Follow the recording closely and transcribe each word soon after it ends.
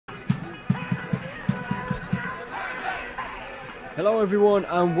Hello everyone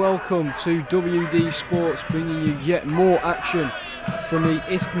and welcome to WDSportz, bringing you yet more action from the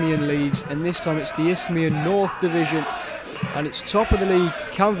ISTHMIAN leagues, and this time it's the ISTHMIAN North Division and it's top of the league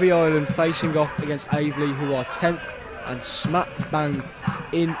Canvey Island facing off against Aveley, who are 10th and smack bang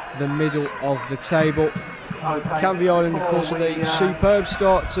in the middle of the table. Canvey Island, of course, with a superb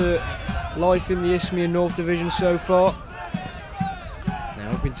start to life in the ISTHMIAN North Division so far. Now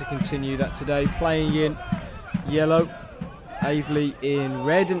hoping to continue that today, playing in yellow, Aveley in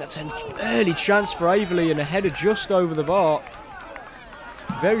red, and that's an early chance for Aveley and a header just over the bar.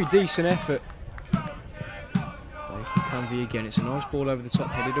 Very decent effort. Away from Canvey again, it's a nice ball over the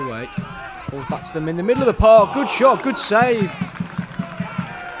top, headed away. Falls back to them in the middle of the park, good shot, good save.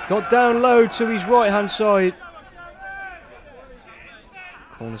 Got down low to his right hand side.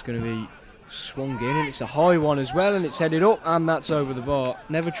 Corner's going to be swung in, and it's a high one as well, and it's headed up, and that's over the bar.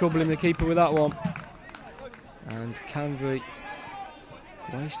 Never troubling the keeper with that one. And Canvey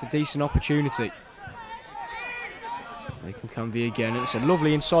waste a decent opportunity. They can Canvey again, and it's a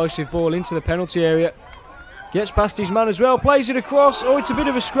lovely incisive ball into the penalty area. Gets past his man as well, plays it across. Oh, it's a bit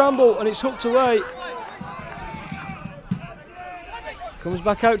of a scramble, and it's hooked away. Comes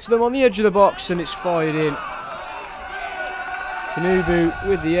back out to them on the edge of the box, and it's fired in. Tanubu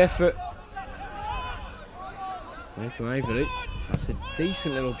with the effort. There come Aveley. That's a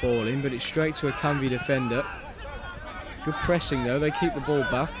decent little ball in, but it's straight to a Canvey defender. Good pressing though, they keep the ball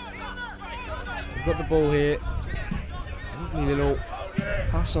back. They've got the ball here. Lovely little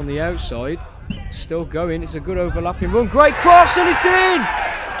pass on the outside. Still going, it's a good overlapping run. Great cross, and it's in!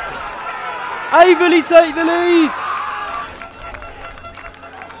 Aveley take the lead!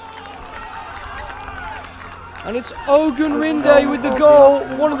 And it's Ogun Rinde with the goal,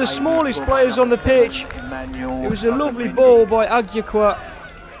 one of the smallest players on the pitch. It was a lovely ball by Agyakwa.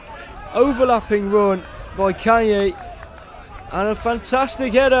 Overlapping run by Kanye. And a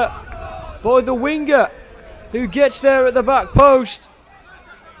fantastic header by the winger, who gets there at the back post.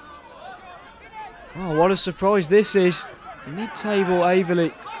 Oh, what a surprise this is. Mid-table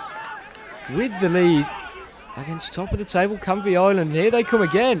Aveley with the lead against top of the table Canvey Island. Here they come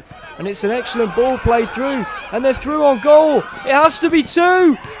again, and it's an excellent ball played through, and they're through on goal. It has to be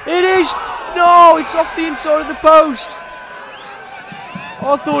two. It is. No, it's off the inside of the post.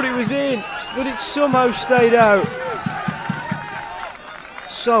 I thought it was in, but it somehow stayed out.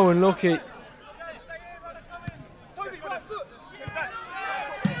 So unlucky.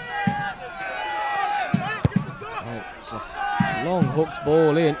 Oh, it's a long hooked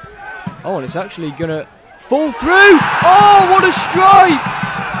ball in. Oh, and it's actually going to fall through. Oh, what a strike!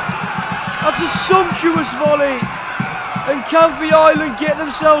 That's a sumptuous volley. And Canvey Island get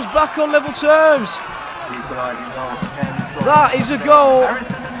themselves back on level terms. That is a goal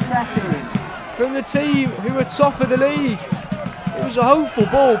from the team who are top of the league. It was a hopeful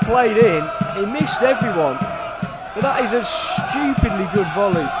ball played in. He missed everyone. But that is a stupidly good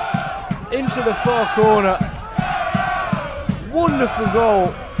volley into the far corner. Wonderful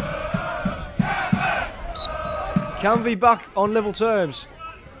goal. Canvey back on level terms.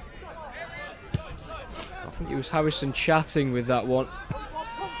 I think it was Harrison chatting with that one.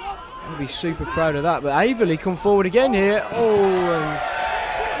 I'll be super proud of that. But Aveley come forward again here. Oh,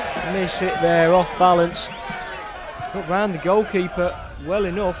 and miss hit there, off balance. Got round the goalkeeper well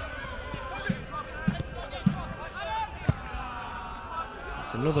enough.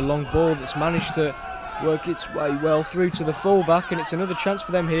 It's another long ball that's managed to work its way well through to the fullback, and it's another chance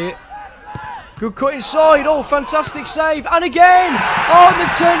for them here. Good cut inside. Oh, fantastic save. And again. Oh, and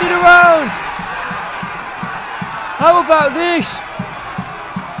they've turned it around. How about this?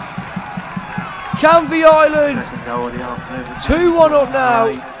 Canvey Island 2-1 up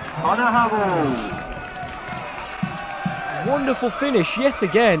now. Wonderful finish yet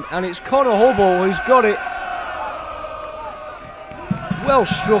again, and it's Connor Hubble who's got it. Well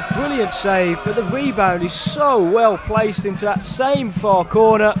struck, brilliant save, but the rebound is so well placed into that same far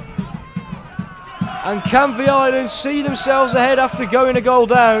corner. And Canvey Island see themselves ahead after going a goal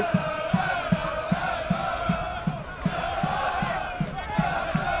down.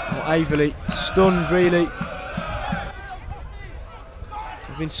 Oh, Aveley stunned really.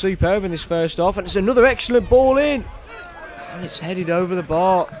 They've been superb in this first half, and it's another excellent ball in. And it's headed over the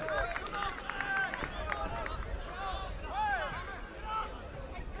bar.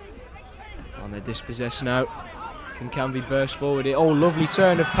 And they're dispossessed now. Can Canvey burst forward here? Oh, lovely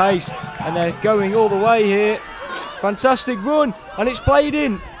turn of pace. And they're going all the way here. Fantastic run. And it's played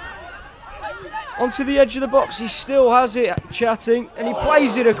in. Onto the edge of the box. He still has it, chatting. And he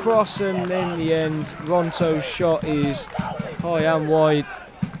plays it across. And in the end, Ronto's shot is high and wide.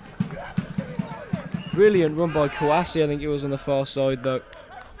 Brilliant run by Kouassi, I think it was on the far side though.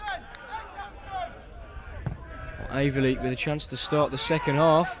 Aveley with a chance to start the second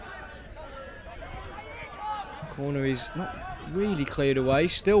half. Corner is not really cleared away,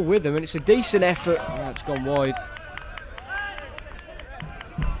 still with them, and it's a decent effort. Oh, it's gone wide.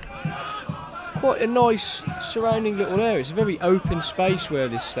 Quite a nice surrounding little area. It's a very open space where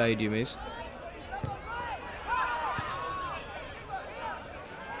this stadium is.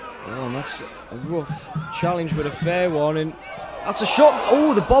 Oh, and that's a rough challenge, but a fair one. And that's a shot.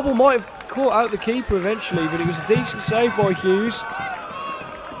 Oh, the bobble might have caught out the keeper eventually, but it was a decent save by Hughes.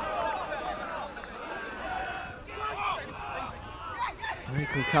 Here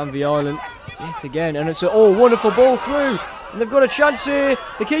come Canvey Island yet again, and it's a wonderful ball through. And they've got a chance here.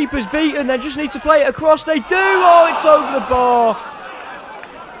 The keeper's beaten. They just need to play it across. They do. Oh, it's over the bar.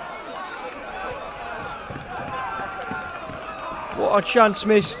 What a chance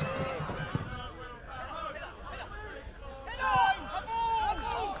missed.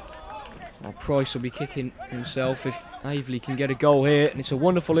 Oh, Price will be kicking himself if Aveley can get a goal here. And it's a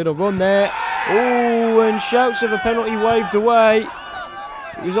wonderful little run there. Oh, and shouts of a penalty waved away.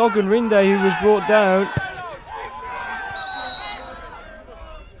 It was Ogun Rinde who was brought down.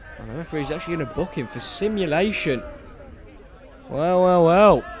 And the referee's actually going to book him for simulation. Well, well,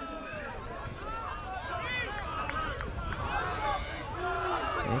 well.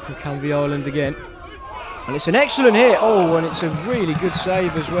 Here from Canvey Island again. And it's an excellent hit. Oh, and it's a really good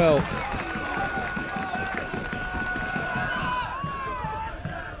save as well.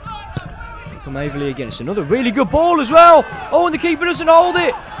 Here from Aveley again. It's another really good ball as well. Oh, and the keeper doesn't hold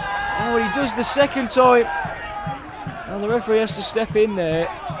it. Oh, he does the second time. And the referee has to step in there.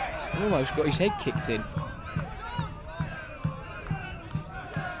 Almost got his head kicked in. Here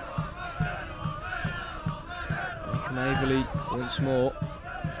from Aveley once more.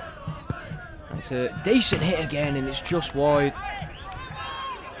 It's a decent hit again, and it's just wide.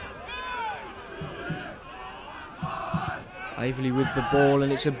 Aveley with the ball,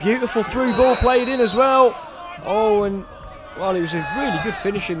 and it's a beautiful through ball played in as well. Oh, and well, it was a really good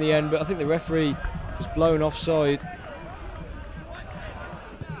finish in the end, but I think the referee was blown offside.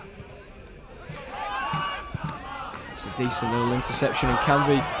 It's a decent little interception, and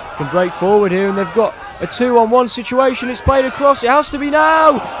Canvey can break forward here, and they've got a 2-on-1 situation. It's played across. It has to be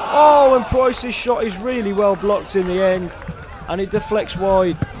now. Oh, and Price's shot is really well blocked in the end, and it deflects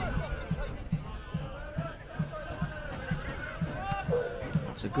wide.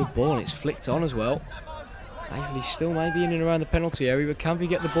 That's a good ball, and it's flicked on as well. Aveley still maybe in and around the penalty area, but Canvey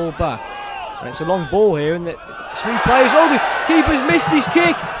get the ball back. And it's a long ball here, and the two players. Oh, the keeper's missed his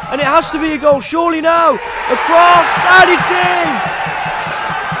kick, and it has to be a goal. Surely now. Across, and it's in.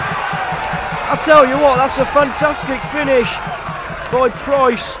 I tell you what, that's a fantastic finish by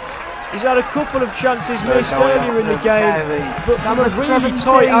Price. He's had a couple of chances missed earlier in the game, but from a really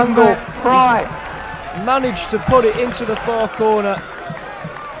tight angle, he's managed to put it into the far corner.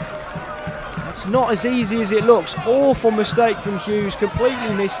 That's not as easy as it looks. Awful mistake from Hughes, completely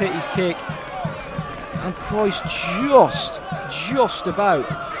mishit his kick. And Price just about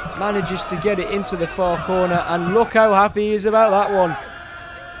manages to get it into the far corner, and look how happy he is about that one.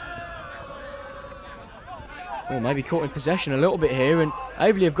 Oh, maybe caught in possession a little bit here, and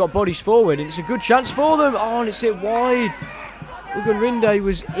Aveley have got bodies forward, and it's a good chance for them. Oh, and it's hit wide. Ogun Rinde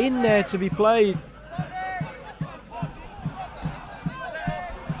was in there to be played.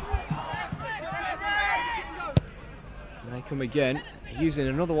 And they come again, using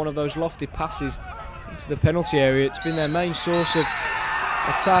another one of those lofted passes into the penalty area. It's been their main source of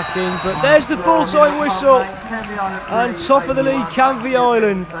attacking, but there's the full-time whistle, and top of the league Canvey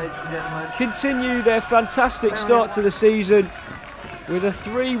Island continue their fantastic start to the season with a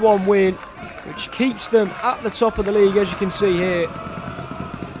 3-1 win, which keeps them at the top of the league. As you can see here,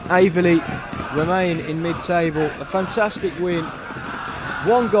 Aveley remain in mid-table. A fantastic win,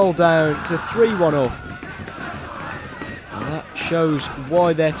 1 goal down to 3-1 up, and that shows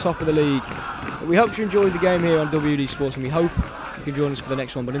why they're top of the league. But we hope you enjoyed the game here on WDSportz, and we hope you can join us for the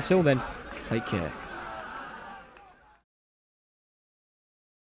next one. But until then, take care.